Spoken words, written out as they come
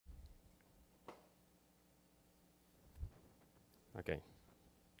Okay.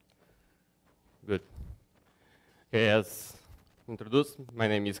 Good. Okay, as introduced, my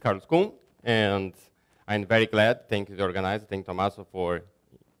name is Kuhn, and I'm very glad, thank you to the organizer, thank Tommaso for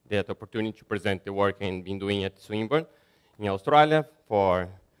that opportunity to present the work I've been doing at Swinburne in Australia for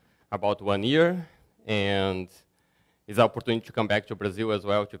about 1 year, and it's an opportunity to come back to Brazil as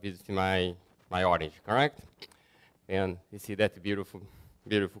well to visit my orange, correct? And you see that beautiful,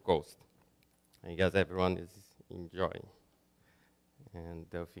 beautiful coast. I guess everyone is enjoying. And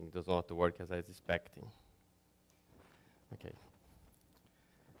the thing does not work as I was expecting. Okay.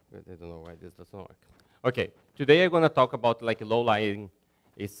 But I don't know why this doesn't work. Okay, today I'm going to talk about like low-lying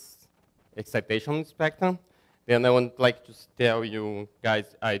excitation spectrum. Then I would like to tell you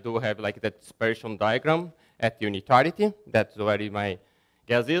guys I do have like that dispersion diagram at unitarity. That's already my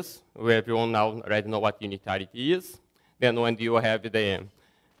guess is. Everyone now already know what unitarity is. Then when you have the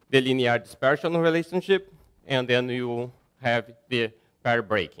linear dispersion relationship, and then you have the pair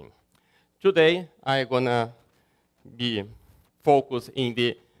breaking. Today, I'm going to be focused in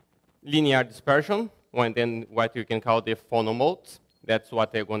the linear dispersion, and then what you can call the phonomodes. That's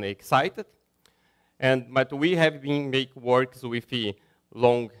what I'm going to excite it. But we have been make works with the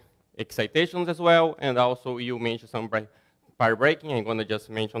long excitations as well, and also you mentioned some pair breaking. I'm going to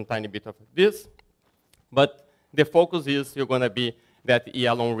just mention a tiny bit of this. But the focus is you're going to be that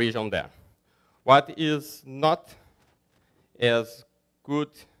yellow region there. What is not as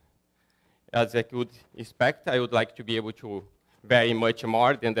good as I could expect, I would like to be able to vary much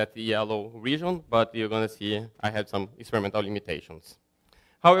more than that yellow region, but you're going to see I have some experimental limitations.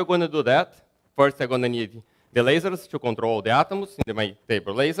 How are we going to do that? First, I'm going to need the lasers to control the atoms in my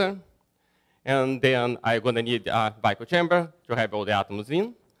table laser. And then I'm going to need a vacuum chamber to have all the atoms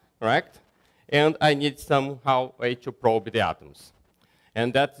in, correct? And I need somehow way to probe the atoms.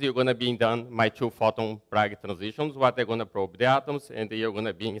 And that's going to be done my 2-photon Bragg transitions, what they're going to probe the atoms, and they're going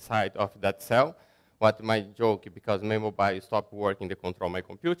to be inside of that cell. What my joke, because my mobile stopped working to control my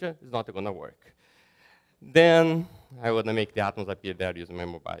computer, is not going to work. Then I want to make the atoms appear there using my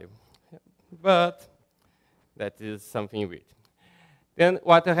mobile. But that is something weird. Then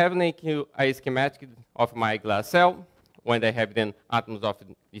what I have like a schematic of my glass cell, when I have then atoms of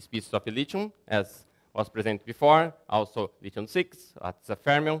the species of lithium, as was presented before, also lithium-6, that's a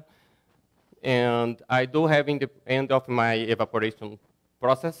fermion. And I do have in the end of my evaporation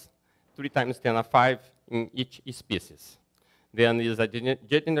process 3 times 10 to the 5 in each species. Then is a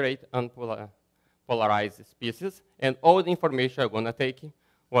degenerate unpolarized species. And all the information I'm going to take,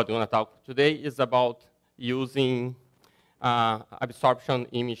 what we're going to talk today is about using absorption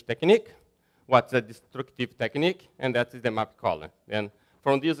image technique, what's a destructive technique, and that is the map color. Then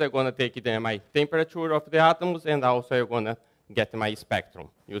from this, I'm going to take my temperature of the atoms, and also I'm going to get my spectrum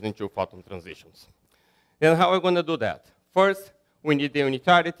using 2-photon transitions. Then how are we going to do that? First, we need the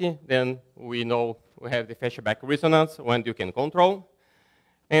unitarity. Then we know we have the feedback resonance when you can control.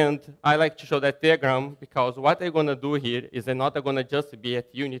 And I like to show that diagram because what I'm going to do here is I'm not going to just be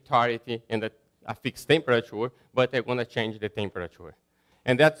at unitarity and at a fixed temperature, but I'm going to change the temperature.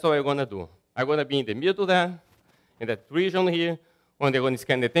 And that's what I'm going to do. I'm going to be in the middle there, in that region here, when they're going to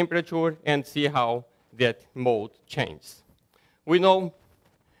scan the temperature and see how that mode changes. We know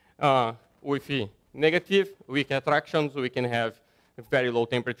with the negative weak attractions, we can have very low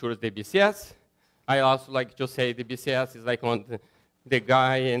temperatures, the BCS. I also like to say the BCS is like when the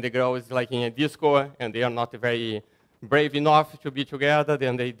guy and the girl is like in a disco, and they are not very brave enough to be together,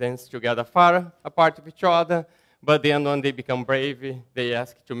 then they dance together far apart of each other. But then when they become brave, they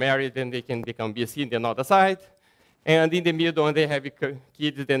ask to marry, then they can become BC on the other side. And in the middle, when they have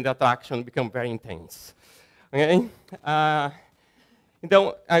kids, then the attraction becomes very intense. Okay?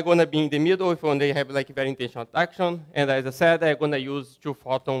 Then I'm going to be in the middle when they have like very intense attraction. And as I said, I'm going to use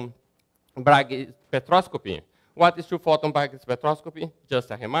 2-photon Bragg spectroscopy. What is 2-photon Bragg spectroscopy? Just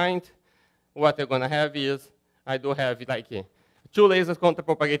a remind. What I'm going to have is I do have like 2 lasers,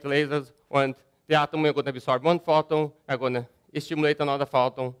 counterpropagate lasers, and the atom is going to absorb 1 photon. I'm going to stimulate another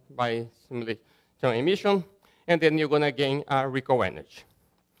photon by stimulation emission. And then you're going to gain a recoil energy.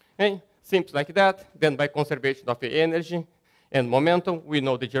 Okay? Simple like that. Then by conservation of the energy and momentum, we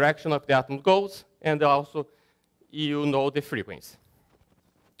know the direction of the atom goes, and also you know the frequency,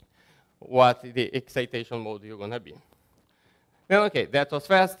 what the excitation mode you're going to be. Then, okay, that was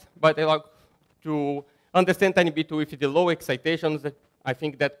fast, but I like to understand a tiny bit with the low excitations. I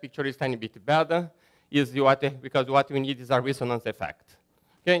think that picture is a tiny bit better, because what we need is a resonance effect.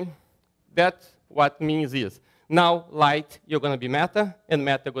 Okay? That's what means is, now light, you're going to be matter, and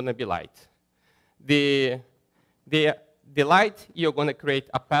matter going to be light. The light, you're going to create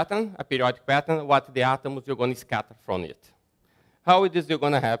a pattern, a periodic pattern, what the atoms you're going to scatter from it. How is this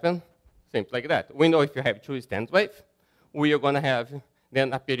going to happen? Simple like that. We know if you have two stand waves, we are going to have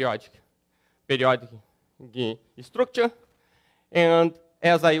then a periodic structure. And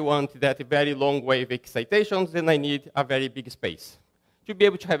as I want that very long wave excitations, then I need a very big space. To be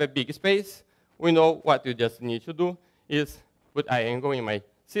able to have a big space, we know what you just need to do is put an angle in my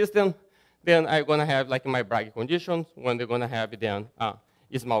system. Then I'm going to have, like my Bragg conditions, when they're going to have then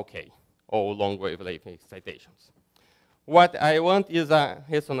small k, or long wavelength excitations. What I want is a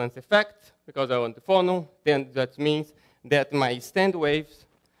resonance effect, because I want the phonon. Then that means that my stand waves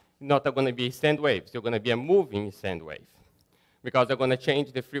not going to be stand waves. They're going to be a moving stand wave, because they're going to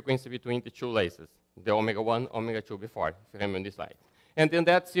change the frequency between the two lasers, the omega 1, omega 2 before, if you remember this slide. And then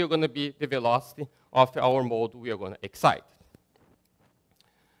that's going to be the velocity of our mode we are going to excite.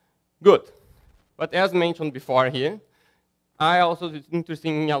 Good. But as mentioned before here, I also is interested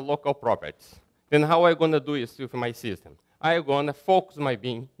in local properties. Then how am I going to do this with my system? I'm going to focus my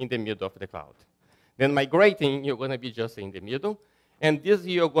beam in the middle of the cloud. Then my grating, you're going to be just in the middle. And this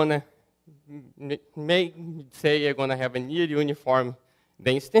you're going to say you're going to have a near uniform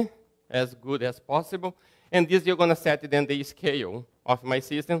density, as good as possible. And this you're going to set then the scale of my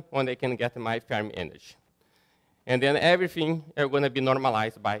system when I can get my Fermi energy. And then everything is going to be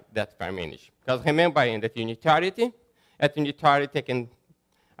normalized by that Fermi energy. Because remember, in that unitarity, at unitarity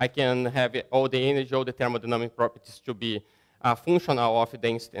I can have all the energy, all the thermodynamic properties to be functional of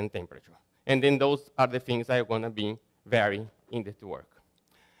density and temperature. And then those are the things that are going to be vary in the work.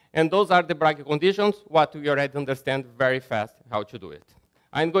 And those are the Bragg conditions, what we already understand very fast how to do it.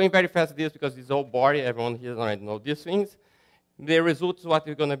 I'm going very fast this because it's all boring. Everyone here already knows these things. The results, what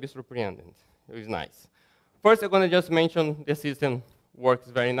is going to be surprising. It's nice. First, I'm going to just mention the system works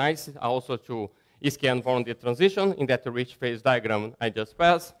very nice. Also to scan from the transition in that rich phase diagram I just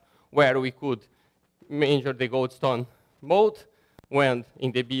passed, where we could measure the Goldstone mode when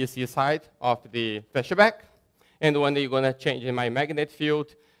in the BSC side of the flashback. And when you're going to change my magnet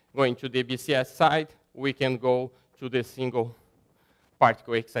field, going to the BCS side, we can go to the single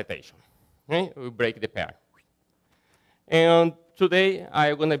particle excitation. Okay? We break the pair. And today,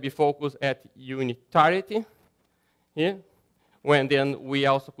 I'm going to be focused at unitarity here, when then we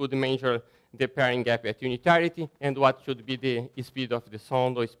also could measure the pairing gap at unitarity and what should be the speed of the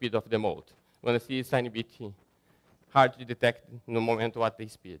sound or speed of the mode. We're going to see it's a tiny bit hard to detect in the moment what the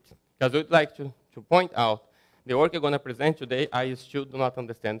speed. Because I'd like to point out, the work I'm going to present today, I still do not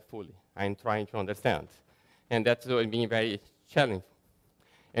understand fully. I'm trying to understand. And that's being very challenging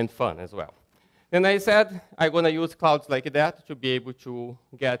and fun as well. Then I said I'm going to use clouds like that to be able to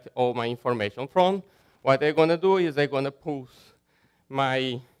get all my information from. What I'm going to do is I'm going to pulse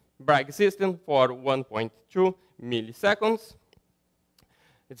my Bragg system for 1.2 milliseconds.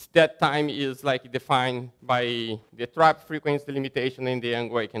 That time is like defined by the trap frequency limitation and the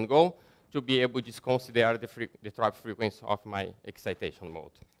angle I can go to be able to consider the trap frequency of my excitation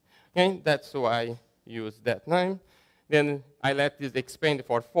mode. Okay, that's why I use that time. Then I let this expand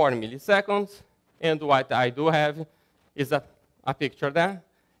for 4 milliseconds. And what I do have is a picture there.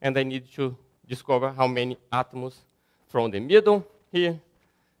 And I need to discover how many atoms from the middle here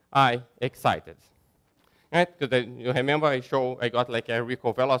I excited. Right? Because you remember I got like a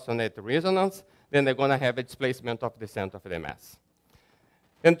recovalescent resonance. Then they're going to have a displacement of the center of the mass.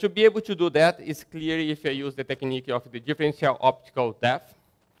 And to be able to do that is clear if I use the technique of the differential optical depth,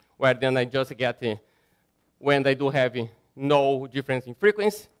 where then I just get, when I do have no difference in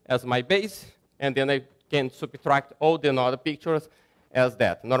frequency as my base, and then I can subtract all the other pictures as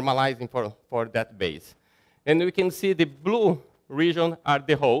that, normalizing for that base. And we can see the blue region are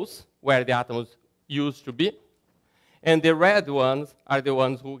the holes where the atoms used to be, and the red ones are the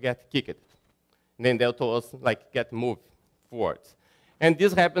ones who get kicked. And then they'll tell us, like, get moved forwards. And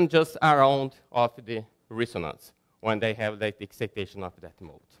this happens just around of the resonance when they have like, the excitation of that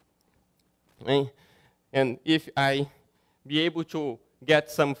mode. Okay? And if I be able to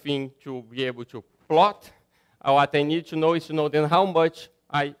get something to be able to plot, what I need to know is to know then how much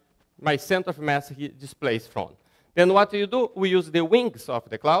my center of mass displays from. Then what do you do? We use the wings of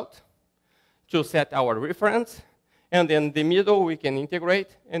the cloud to set our reference. And then the middle we can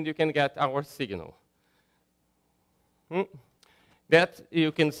integrate, and you can get our signal. That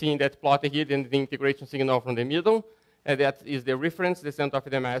you can see in that plot here, then the integration signal from the middle. And that is the reference, the center of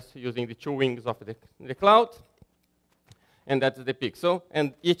the mass, using the two wings of the cloud. And that's the pixel.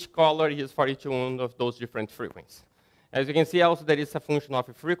 And each color is for each one of those different frequencies. As you can see, also, there is a function of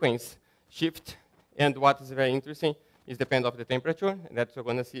a frequency shift. And what is very interesting is depend on the temperature. And that we're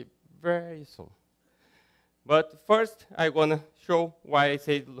going to see very soon. But first, I'm going to show why I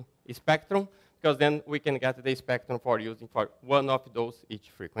say spectrum. because then we can get the spectrum for using for one of those each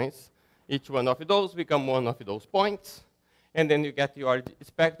frequency. Each one of those become one of those points, and then you get your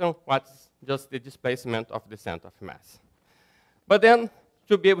spectrum, what's just the displacement of the center of mass. But then,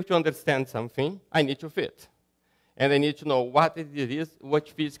 to be able to understand something, I need to fit. And I need to know what it is, what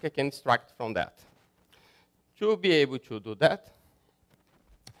physics I can extract from that. To be able to do that,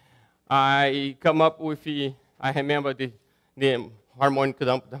 I come up with, I remember the harmonic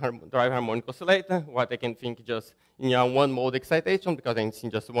dump, the drive harmonic oscillator, what I can think just in a one-mode excitation, because I'm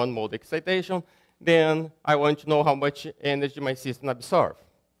seeing just one-mode excitation. Then I want to know how much energy my system absorbs.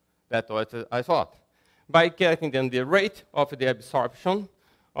 That's what I thought. By calculating then the rate of the absorption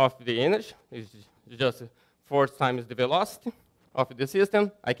of the energy, is just 4 times the velocity of the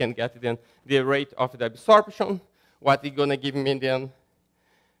system, I can get then the rate of the absorption. What is going to give me then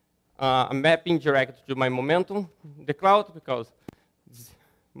a mapping direct to my momentum, the cloud, because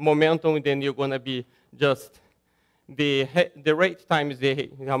momentum, then you're going to be just the rate times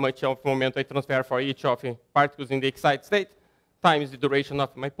how much of momentum I transfer for each of the particles in the excited state, times the duration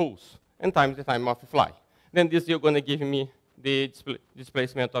of my pulse, and times the time of the fly. Then this you're going to give me the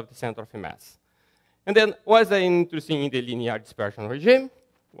displacement of the center of mass. And then was I interested in the linear dispersion regime?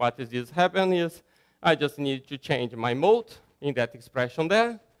 What is this happen is I just need to change my mode in that expression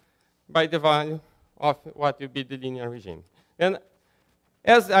there by the value of what will be the linear regime. And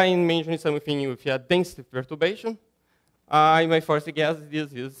as I mentioned something with a density perturbation, my first guess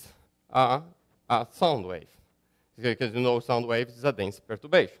this is a sound wave. Because you know sound waves is a density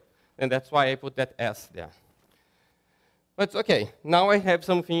perturbation. And that's why I put that S there. But it's okay. Now I have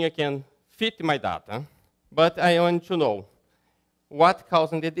something I can fit my data, but I want to know what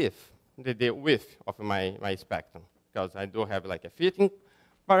causing the diff, the width of my spectrum. Because I do have like a fitting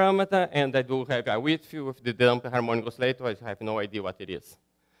parameter, and I do have a width with the damped harmonic oscillator. I have no idea what it is.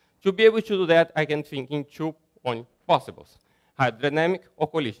 To be able to do that, I can think in 2 possibles, hydrodynamic or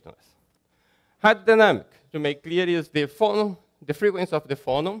collisionless. Hydrodynamic, to make clear, is the phonon, the frequency of the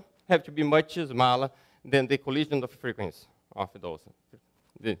phonon have to be much smaller than the collision of frequency of those.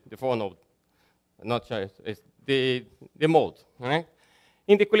 The phonon, not sure, it's the mode, right?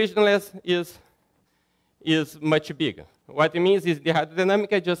 In the collisionless is much bigger. What it means is the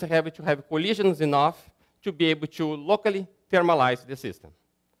hydrodynamic, I just have to have collisions enough to be able to locally thermalize the system.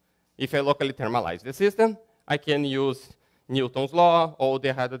 If I locally thermalize the system, I can use Newton's law or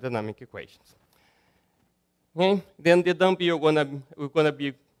the hydrodynamic equations. Okay? Then the dump you're gonna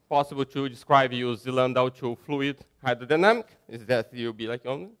be possible to describe use the Landau to fluid hydrodynamic. Is that you'll be like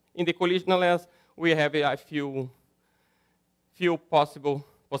in the collisionless, we have a few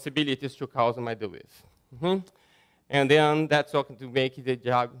possibilities to cause my width. And then that's going to make the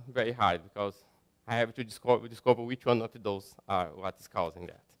job very hard because I have to discover which one of those are what is causing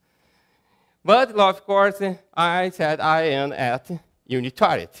that. But of course, I said I am at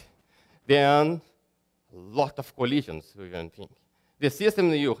unitarity. Then a lot of collisions, we can think. The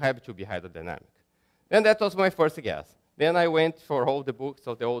system you have to be hydrodynamic. Then that was my first guess. Then I went for all the books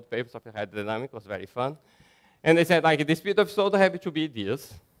of the old papers of hydrodynamic. It was very fun. And they said, like, the speed of soda have to be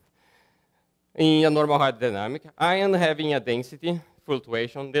this in a normal hydrodynamic. I am having a density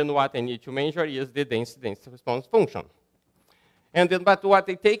fluctuation. Then what I need to measure is the density response function. And then, but what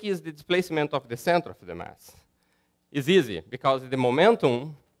I take is the displacement of the center of the mass. It's easy, because the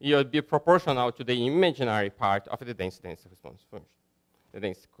momentum will be proportional to the imaginary part of the density response function, the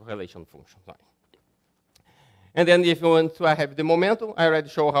density correlation function. Sorry. And then if you want to have the momentum, I already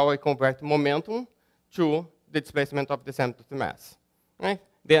show how I convert momentum to the displacement of the center of the mass. Right?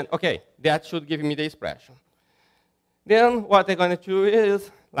 Then, okay, that should give me the expression. Then what I'm going to do is,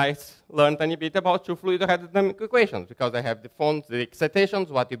 let's learn a tiny bit about 2 fluid hydrodynamic equations, because I have the phones, the excitations,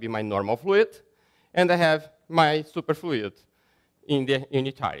 what will be my normal fluid, and I have my superfluid in the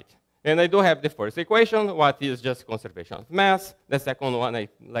unitarity. And I do have the first equation, what is just conservation of mass. The second one, I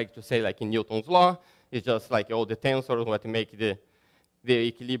like to say, like in Newton's law, is just like all the tensors, what make the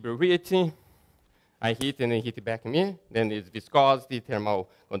equilibrium reality. I hit and then hit back me. Then it's viscosity, thermal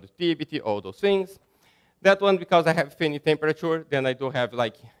conductivity, all those things. That one, because I have Fermi temperature, then I do have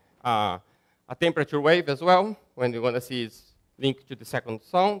like a temperature wave as well, when you want to see it's linked to the second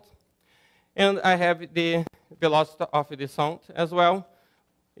sound. And I have the velocity of the sound as well,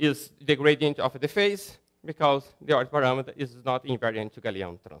 is the gradient of the phase, because the other parameter is not invariant to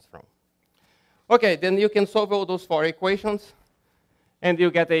Galilean transform. Okay, then you can solve all those 4 equations, and you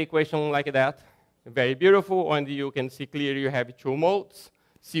get an equation like that. Very beautiful, and you can see clearly you have 2 modes,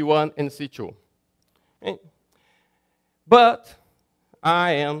 C1 and C2. Okay. But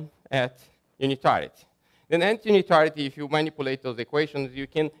I am at unitarity. Then at unitarity, if you manipulate those equations, you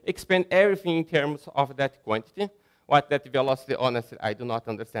can expand everything in terms of that quantity. What that velocity, honestly, I do not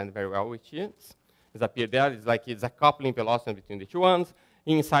understand very well which is. It's up here there. It's like it's a coupling velocity between the two ones.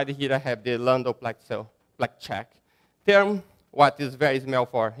 Inside here, I have the Landau-Plakchak term, what is very small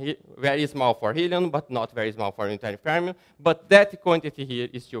for helium, but not very small for unitary fermion. But that quantity here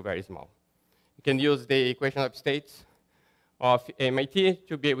is still very small. You can use the equation of states of MIT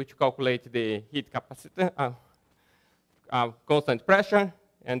to be able to calculate the heat capacity, constant pressure,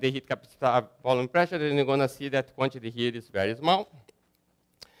 and the heat capacity volume pressure, and you're going to see that quantity here is very small.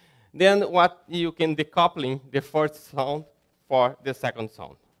 Then what you can decoupling the first sound for the second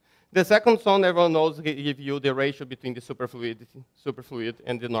sound. The second sound, everyone knows, gives you the ratio between the superfluid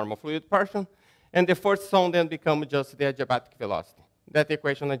and the normal fluid portion. And the first sound then becomes just the adiabatic velocity. That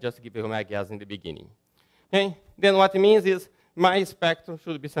equation I just give you my guess in the beginning. Okay? Then what it means is my spectrum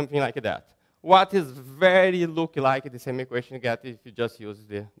should be something like that. What is very look like the same equation you get if you just use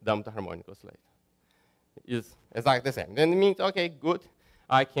the damped harmonic oscillator. Is exactly the same. Then it means, okay, good.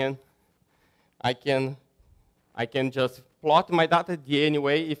 I can just plot my data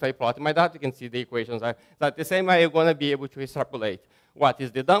anyway. If I plot my data, you can see the equations are that the same. I'm going to be able to extrapolate what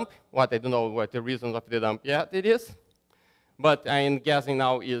is the dump, what I don't know what the reasons of the dump yet it is. But I am guessing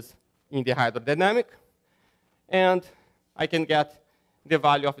now is in the hydrodynamic. And I can get the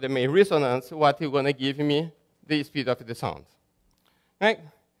value of the main resonance, what is going to give me the speed of the sound. Right?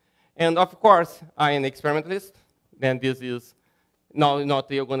 And of course, I am an experimentalist. Then this is not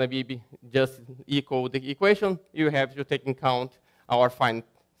you're going to be just equal the equation. You have to take in account our finite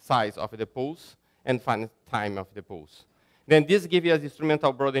size of the pulse and finite time of the pulse. Then this gives you an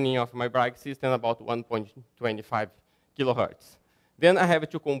instrumental broadening of my Bragg system about 1.25 kilohertz. Then I have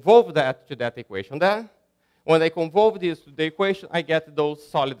to convolve that to that equation there. When I convolve this to the equation, I get those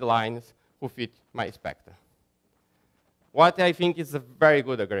solid lines who fit my spectra. What I think is a very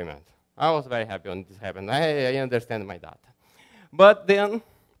good agreement. I was very happy when this happened. I understand my data. But then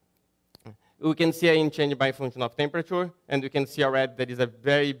we can see I can change by function of temperature, and we can see already there is a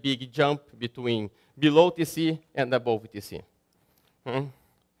very big jump between below TC and above TC.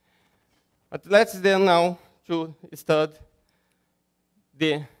 But let's then now to study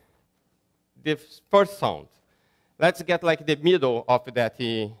the first sound. Let's get like the middle of that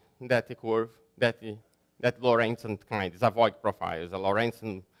curve, that Lorentzian kind. It's a Voigt profile. It's a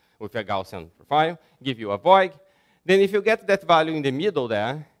Lorentzian with a Gaussian profile. Give you a Voigt. Then if you get that value in the middle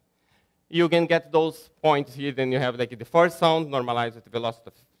there, you can get those points here. Then you have like the first sound normalized with the velocity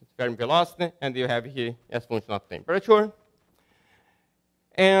of Fermi velocity, and you have here as function of temperature.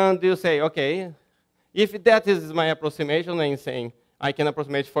 And you say, okay, if that is my approximation, I'm saying I can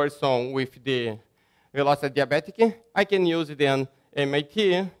approximate first sound with the velocity diabatic, I can use then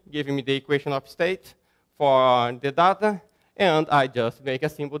MIT, giving me the equation of state for the data, and I just make a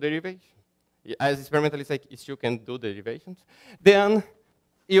simple derivation. As experimentalists, you still can do derivations. Then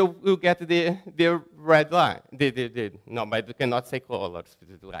you get the red line. No, but you cannot say colors.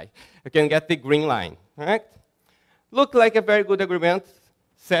 You can get the green line. Right? Look like a very good agreement.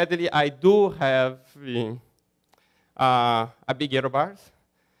 Sadly, I do have a big error bars.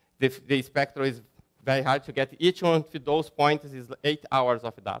 The spectrum is very hard to get. Each one of those points is 8 hours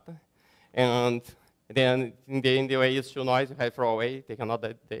of data. And then in the way it's too noisy, you have to throw away, take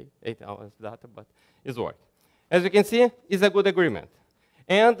another day, 8 hours data, but it's work. As you can see, it's a good agreement.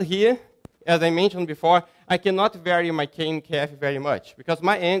 And here, as I mentioned before, I cannot vary my K and KF very much because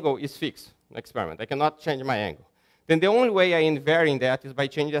my angle is fixed in the experiment. I cannot change my angle. Then the only way I am varying that is by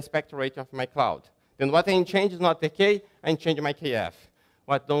changing the spectral rate of my cloud. Then what I can change is not the K, I change my KF.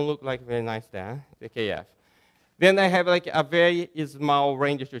 What don't look like very nice there, the KF. Then I have like a very small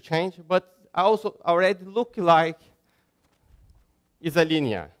range to change, but I also already look like it's a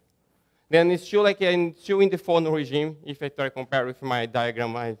linear. Then it's still like I'm still in the phone regime if I try to compare with my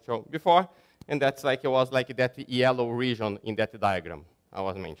diagram I showed before, and that's like it was like that yellow region in that diagram I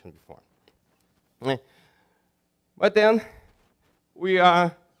was mentioned before. But then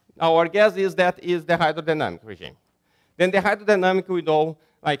our guess is that is the hydrodynamic regime. Then the hydrodynamic we know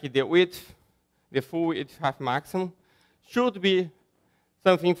like the width, the full width half maximum should be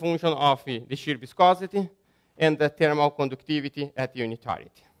something function of the shear viscosity and the thermal conductivity at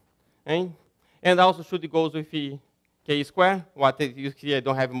unitarity. Okay? And also should go with K square. What you see, I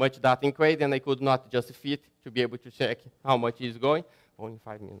don't have much data in K, then I could not just fit to be able to check how much is going. Only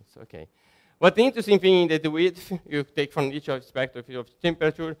 5 minutes, okay. But the interesting thing is that the width you take from each of spectrum of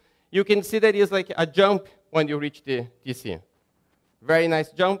temperature, you can see that it's like a jump when you reach the TC. Very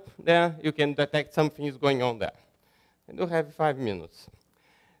nice jump there. You can detect something is going on there. I do have 5 minutes.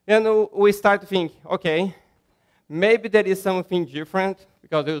 Then we start to think, okay, maybe there is something different,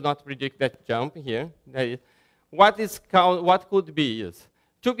 because it will not predict that jump here. What could be is,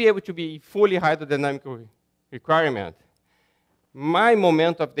 to be able to be fully hydrodynamic requirement, my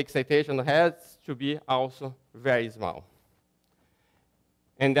moment of the excitation has to be also very small.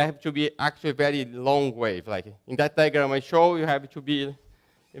 And they have to be actually very long wave. Like in that diagram I show, you have to be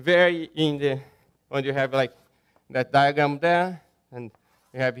very when you have like that diagram there, and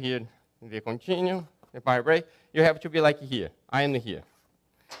you have here the continue, the pi break, you have to be like here, I am here.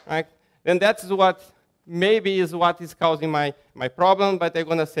 Right? Then that's what maybe is what is causing my problem, but I'm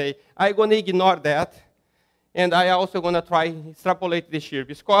gonna say, I'm gonna ignore that, and I also gonna try extrapolate the shear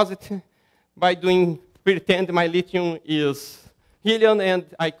viscosity by pretend my lithium is helium, and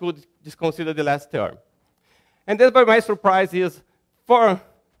I could just consider the last term. And then by my surprise is, for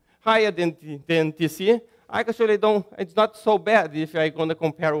higher than TC, I actually it's not so bad if I'm going to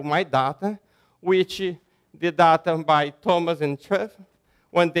compare with my data, which the data by Thomas and Treff,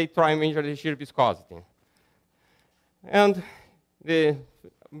 when they try and measure the shear viscosity. And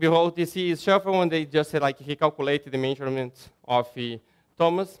below TC is shuffle, when they just like recalculate the measurements of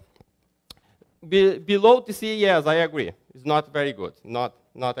Thomas. Below TC, yes, I agree. It's not very good. Not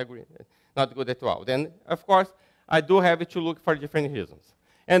good at all. Then, of course, I do have to look for different reasons.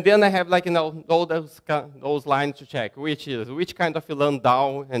 And then I have like all those lines to check, which kind of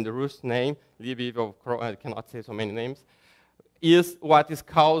Landau and the Russ name, I cannot say so many names, is what is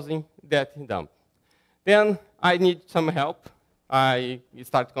causing that dump. Then I need some help. I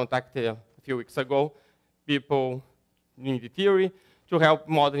started contacting a few weeks ago people in the theory to help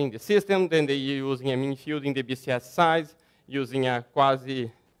modeling the system. Then they're using a mean field in the BCS size, using a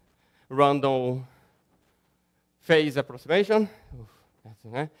quasi-random phase approximation.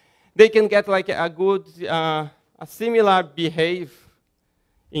 They can get like a good, a similar behave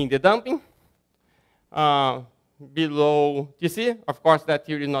in the dumping below TC. Of course, that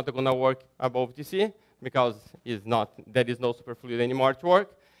theory is not going to work above TC because there is no superfluid anymore to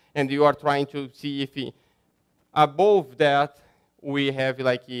work. And you are trying to see if above that we have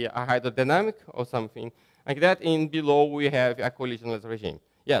like a hydrodynamic or something like that. And below we have a collisionless regime.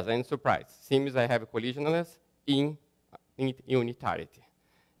 Yes, I'm surprised. Seems I have a collisionless in unitarity.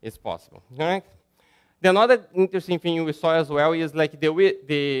 It's possible. Right? The another interesting thing we saw as well is like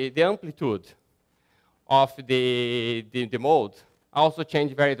the amplitude of the mode also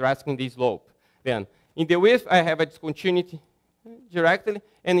changed very drastically in the slope. Then in the width I have a discontinuity directly,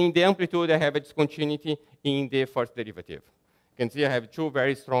 and in the amplitude I have a discontinuity in the first derivative. You can see I have two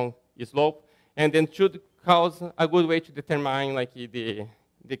very strong slope, and then should cause a good way to determine like the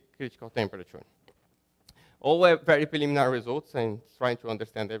critical temperature. All very preliminary results and trying to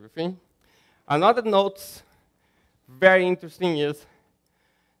understand everything. Another note, very interesting is,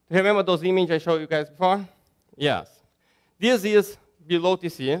 remember those images I showed you guys before? Yes. This is below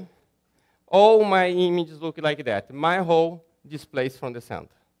TC. All my images look like that. My hole displaced from the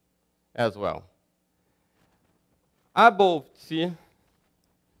center as well. Above TC,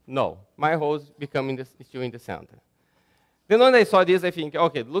 no. My hole is still in the center. Then when I saw this, I think,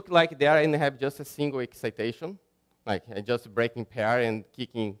 okay, look like there I have just a single excitation, like just breaking pair and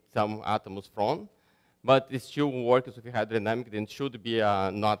kicking some atoms from. But it still works with hydrodynamic, then it should be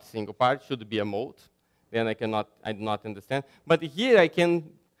a not single part, should be a mode. Then I do not understand. But here I can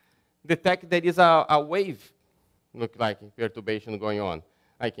detect there is a wave, look like perturbation going on.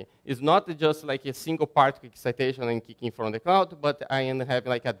 Like, it's not just like a single particle excitation and kicking from the cloud, but I am having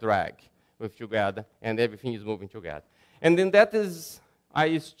like a drag with together, and everything is moving together. And then that is,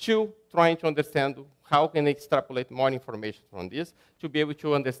 I still trying to understand how can I extrapolate more information from this to be able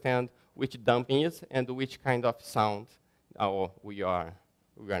to understand which dumping is and which kind of sound we are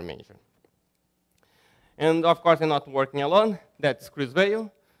measuring. And of course, I'm not working alone. That's Chris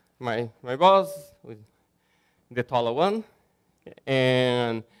Vail, my boss, the taller one.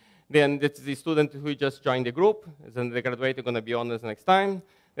 And then that's the student who just joined the group. Then the graduate going to be on us next time.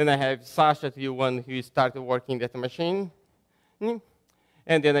 Then I have Sasha, the one who started working at the machine.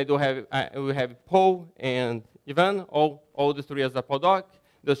 And then we have Paul and Ivan, all the three as a postdoc.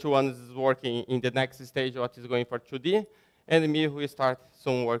 The two ones is working in the next stage, what is going for 2D. And me, who start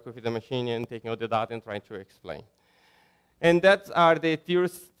some work with the machine and taking all the data and trying to explain. And that are the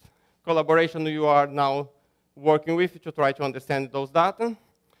theorist collaboration you are now working with to try to understand those data.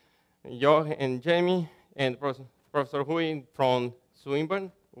 Yo and Jamie and Professor Hui from Swinburne,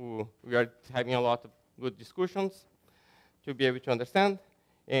 we are having a lot of good discussions to be able to understand.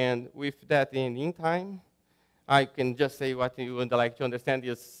 And with that in the meantime, I can just say what you would like to understand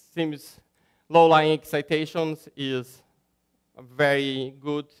is seems low-lying excitations is a very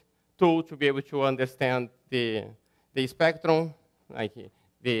good tool to be able to understand the the spectrum, like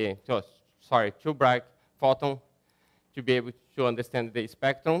the, two bright photon, to be able to understand the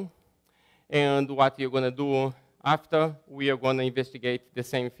spectrum. And what you're going to do after, we are going to investigate the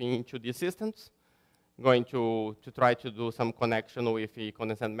same thing into the systems, going to try to do some connection with the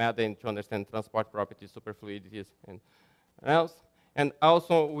condensate matter and to understand transport properties, superfluidities, and else. And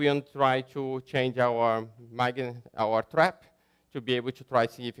also, we want to try to change our trap to be able to try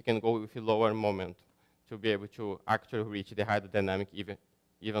to see if we can go with a lower moment to be able to actually reach the hydrodynamic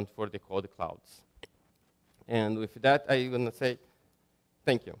even for the cold clouds. And with that, I'm going to say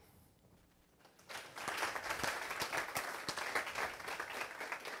thank you.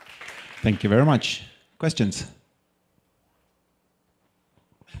 Thank you very much. Questions?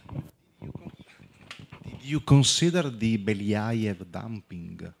 Did you consider the Belyaev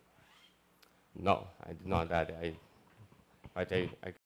damping? No, I did not. I